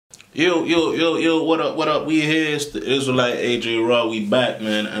Yo, what up? We here, it's the Israelite AJ Raw, we back,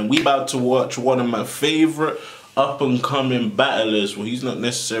 man, and we about to watch one of my favorite up-and-coming battlers. Well, he's not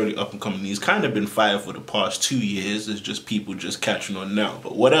necessarily up-and-coming, he's kind of been fired for the past 2 years, it's just people just catching on now,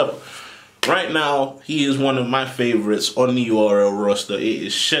 but whatever. Right now, he is one of my favorites on the URL roster. It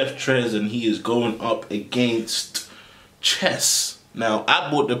is Chef Trez, and he is going up against Chess. Now,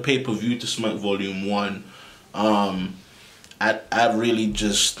 I bought the pay-per-view to Smack Volume 1. I really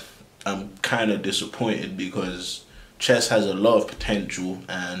just... I'm kind of disappointed because Chess has a lot of potential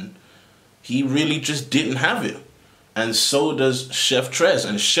and he really just didn't have it. And so does Chef Trez.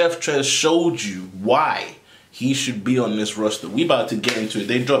 And Chef Trez showed you why he should be on this roster. We about to get into it.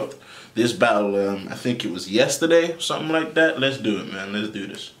 They dropped this battle, I think it was yesterday, something like that. Let's do it, man. Let's do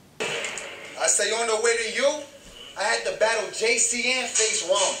this. I say on the way to you, I had to battle JC and Face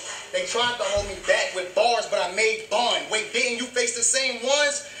Rum. They tried to hold me back with bars, but I made bond. Wait, didn't you face the same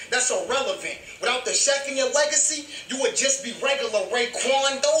ones? That's irrelevant. Without the chef in your legacy, you would just be regular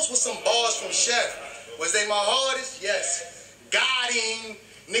Raekwon. Those were some bars from Chef. Was they my hardest? Yes. Got him.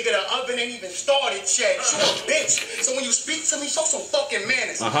 Nigga, the oven ain't even started yet. You a bitch. So when you speak to me, show some fucking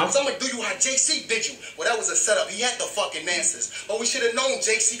manners. So I'm gonna do you how JC did you. Well, that was a setup. He had the fucking answers. But we should have known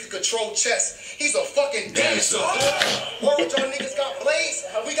JC could control chess. He's a fucking dancer. Word, y'all niggas got blades?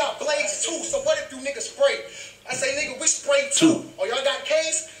 We got blades too. So what if you niggas spray? I say, nigga, we spray too. Oh, y'all got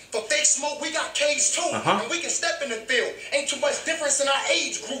K's? For fake smoke, we got K's too. And we can step in the field. Ain't too much difference in our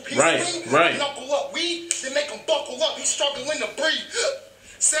age group. He's right. Knuckle up. We then make him buckle up. He's struggling to breathe.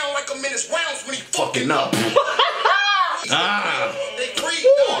 Sound like I'm in his rounds when he fucking up. They breathe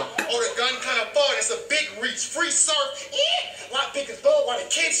dog. Oh, the gun kind of far. It's a big reach. Free surf. Yeah. Lot pick his dog while the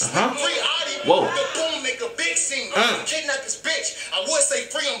kids sleep. Free Audi. Whoa. The boom make a big scene. Kidnap his bitch. I would say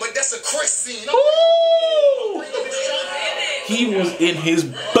free him, but that's a Chris scene. He was in his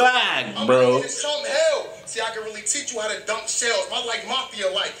bag, bro. See, I can really teach you how to dump shells. My like mafia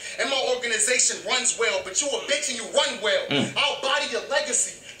like, and my organization runs well. But you a bitch and you run well. I'll body your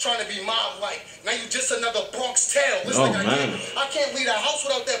legacy, trying to be mob like. Now you just another Bronx tale. I can't leave the house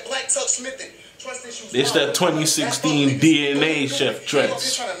without that black tuck smithing. Trust issues. It's that 2016 DNA, Chef Trez.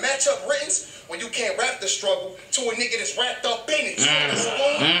 You're trying to match up writtens when you can't rap the struggle to a nigga that's wrapped up in it.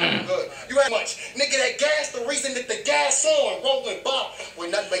 Good. You had much. Nigga, that gas, the reason that the gas on, rolling bop.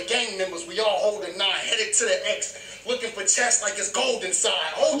 We're nothing but gang members. We all holding 9, headed to the X. Looking for chest like it's gold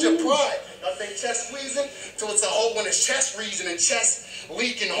inside. Hold your pride. Y'all think chest squeezing? Till it's a hole in his chest reason and chest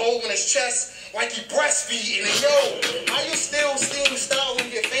leaking, hole in his chest like he breastfeeding. And yo, how you still steam style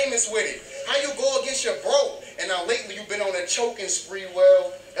and get famous with it? How you go against your bro? And now lately you've been on a choking spree.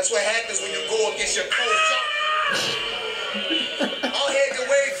 Well, that's what happens when you go against your coach.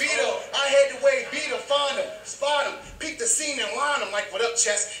 I had the way beat him, find him, spot him, peek the scene and line him like, what up,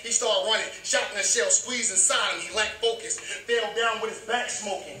 chest? He started running, shot in the shell, squeezed inside him. He lacked focus, fell down with his back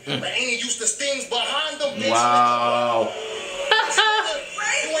smoking. But ain't he used to stings behind him? Bitch. Wow.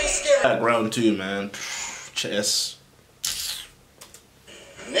 You ain't scared. Round 2, man. Chess.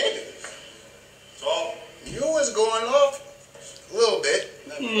 Nigga. So, you was going off a little bit.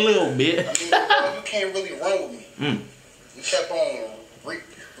 A little bit. I mean, you can't really run with me. You kept on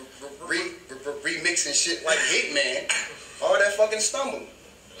remixing shit like Hitman. All that fucking stumbling.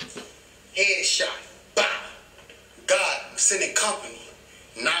 Headshot. Bow. God, I'm sending company.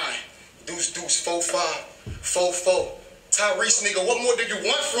 9. Deuce, deuce, 4, 5. 4, 4. Tyrese, nigga, what more do you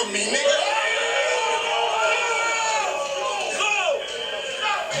want from me, nigga?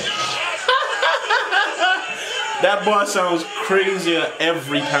 That bar sounds crazier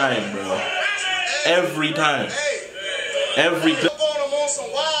every time, bro. Every time. Every time. On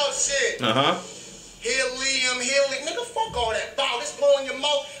some wild shit. Helium. Nigga, fuck all that. Bow, this blow in your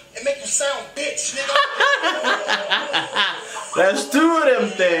mouth and make you sound bitch, nigga. That's 2 of them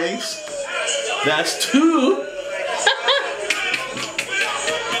things. That's 2.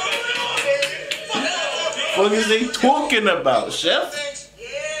 What is they talking about, Chef?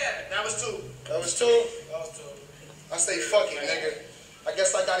 Yeah, that was 2. That was 2. I say fuck it, nigga. I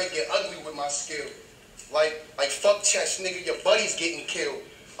guess I gotta get ugly with my skill. Like fuck chest, nigga, your buddy's getting killed.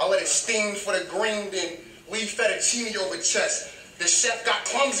 I let it steam for the green, then leave fettuccine over chest. The chef got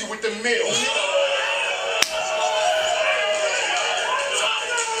clumsy with the meal.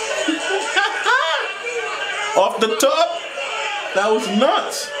 Off the top, that was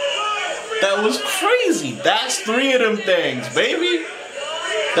nuts. That was crazy. That's 3 of them things, baby.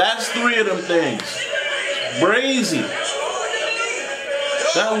 That's 3 of them things. Brazy.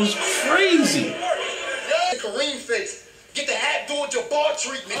 That was crazy. Kareem face. Get the Abdul-Jabbar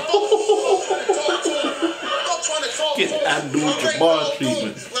treatment. Get Abdul-Jabbar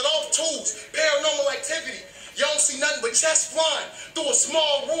treatment. Let off clues, paranormal activity. You don't see nothing but chest flying through a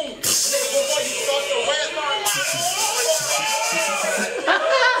small room. Nigga, before you start the rap.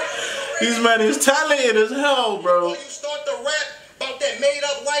 This man is talented as hell, bro. Before you start the rap about that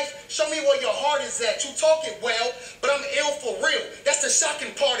made-up life, show me where your heart is at. You talking well, but I'm ill for real. That's the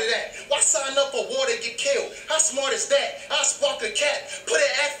shocking part of that. Why sign up for war to get killed? How smart is that? I'll spark a cat, put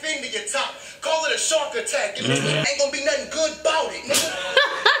an F into your top, call it a shark attack. And ain't gonna be nothing good about it, nigga.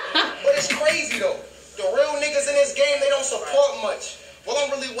 But it's crazy though. The real niggas in this game, they don't support much. Well, I'm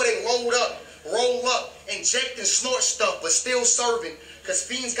really where they roll up, inject and snort stuff, but still serving. Cause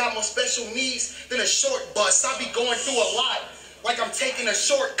fiends got more special needs than a short bus. I be going through a lot, like I'm taking a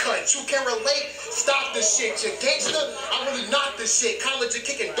shortcut. You can relate? Stop this shit. You gangster? I really knock this shit. College are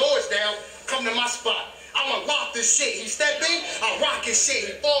kicking doors down. Come to my spot. I'ma lock this shit. He step in, I rock his shit.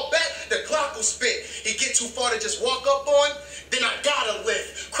 He fall back, the Glock will spit. He get too far to just walk up on, then I gotta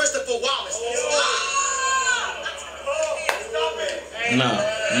lift. Christopher Wallace.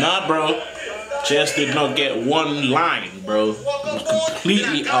 Nah, bro. Just did not get one line, bro. It was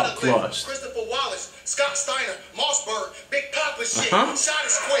completely outclassed. Christopher Wallace, Scott Steiner, Mossberg, Big Papa shit. Shot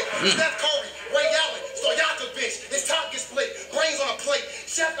is quick. Steph Curry, Ray Allen, Stojakovic. His top gets split. Brains on a plate.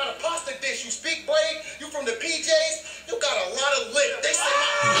 Chef got a pasta dish. You speak brave. You from the PJs. You got a lot of lip. They say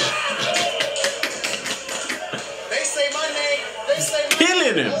my name. They say my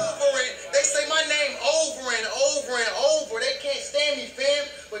Killing name him. over it. They say my name over and over and over. They can't stand me, fam.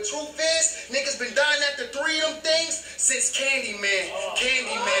 But truth is, niggas been dying after 3 of them things since Candyman.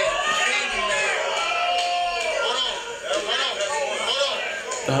 Hold on.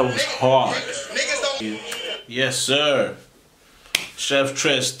 That was hard. Yes, sir. Chef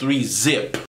Trez 3 zip.